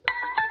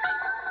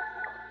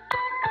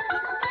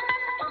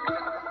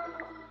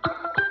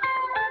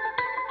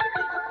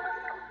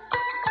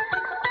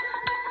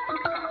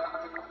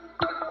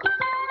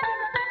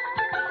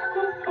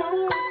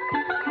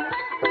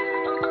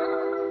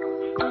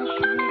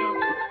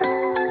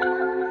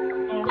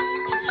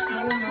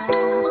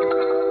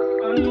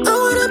I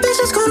want a bitch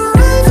that's gonna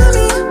ride for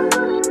me,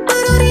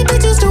 but all these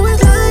bitches do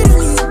is lie to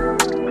me.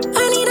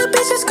 I need a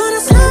bitch that's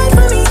gonna slide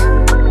for me.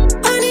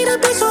 I need a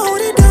bitch to hold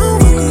it down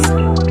for me.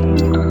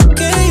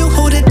 Can you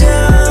hold it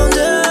down,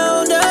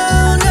 down,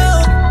 down,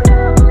 down?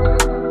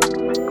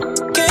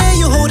 Can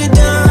you hold it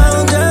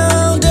down,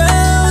 down,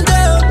 down,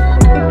 down?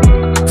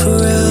 For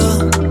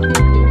real,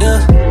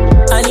 yeah.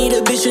 I need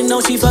a bitch to know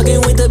she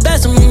fucking with the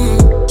best.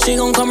 She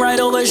gon' come right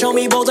over, show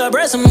me both her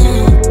breasts.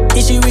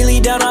 Is she really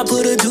down? I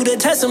put her to the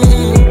test.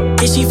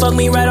 If she fuck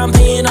me right, I'm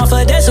paying off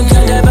her debt.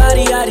 Cut that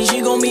body yaddy,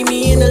 she gon' meet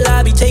me in the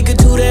lobby. Take her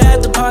to the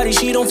after party.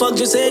 She don't fuck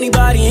just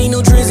anybody. Ain't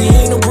no Drizzy,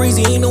 ain't no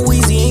Breezy, ain't no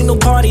Weezy, ain't no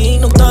party,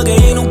 ain't no thugger,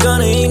 ain't no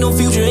gunner, ain't no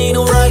future, ain't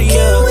no Roddy. Yeah.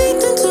 Can't wait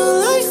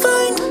until I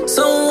find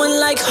someone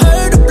like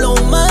her to blow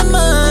my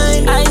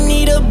mind. I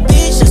need a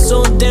bitch that's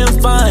so damn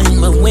fine,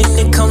 but when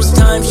it comes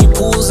time, she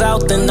pulls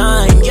out the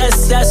 9.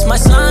 Yes, that's my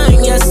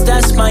sign. Yes,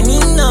 that's my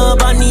Nina,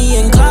 Bonnie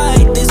and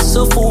Clyde. This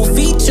a full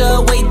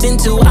feature. Wait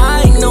until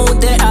I know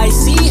that I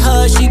see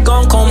her. She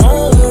gon' come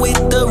home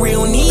with the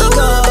real nigga. I want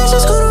a bitch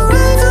that's gonna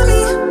ride for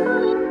me,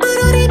 but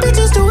all these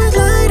bitches do is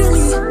lie to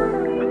me.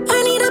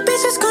 I need a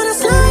bitch that's gonna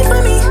slide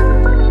for me.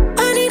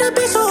 I need a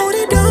bitch to hold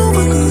it down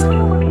for me.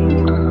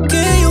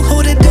 Can you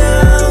hold it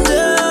down,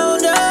 down,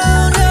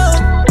 down, down?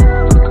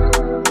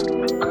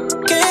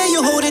 Can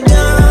you hold it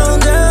down,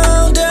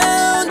 down,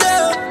 down,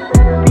 down?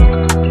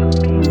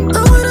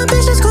 I want a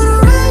bitch that's gonna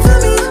ride for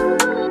me,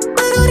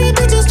 but all these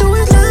bitches do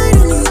is lie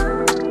to me.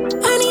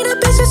 I need a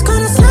bitch that's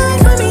gonna slide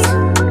for me.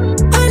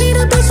 I need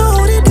a bitch to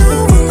hold it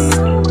down for me.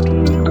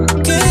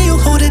 Can you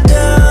hold it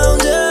down,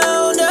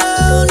 down,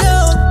 down,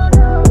 down?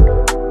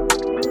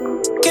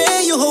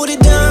 Can you hold it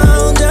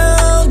down,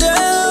 down,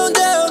 down,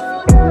 down?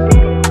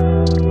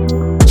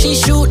 She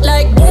shoot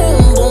like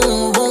boom,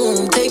 boom,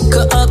 boom. Take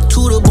her up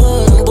to the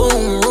boom,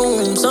 boom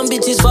room. Some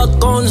bitches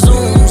fuck on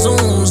Zoom,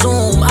 Zoom,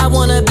 Zoom. I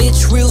want a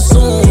bitch real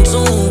soon,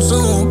 soon,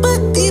 soon. But